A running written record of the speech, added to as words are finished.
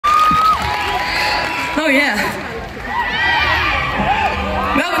yeah?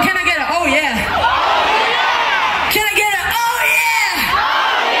 Melbourne, can I get a oh yeah? Can I get a oh yeah?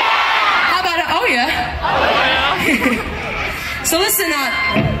 How about a oh yeah? So listen,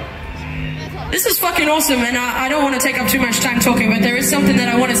 this is fucking awesome, and I don't want to take up too much time talking, but there is something that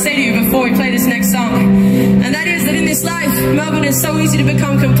I want to say to you before we play this next song. And that is that in this life, Melbourne, is so easy to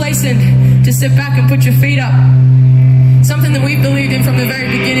become complacent, to sit back and put your feet up. Something that we've believed in from the very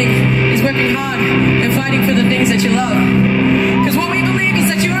beginning is working hard and fighting for the things that you love. Because what we believe is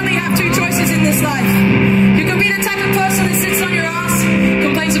that you only have two choices in this life. You can be the type of person that sits on your ass,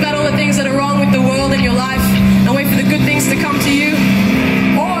 complains about all the things that are wrong with the world and your life, and wait for the good things to come to you.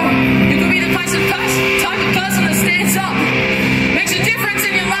 Or you can be the type of person that stands up, makes a difference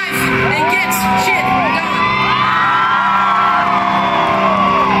in your life, and gets shit done.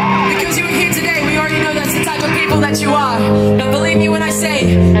 Because you're here today, we already know that's the type of people that you are. Now believe me when I say,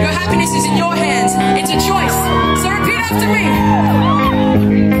 your happiness is in your hands. It's a choice. So repeat after me.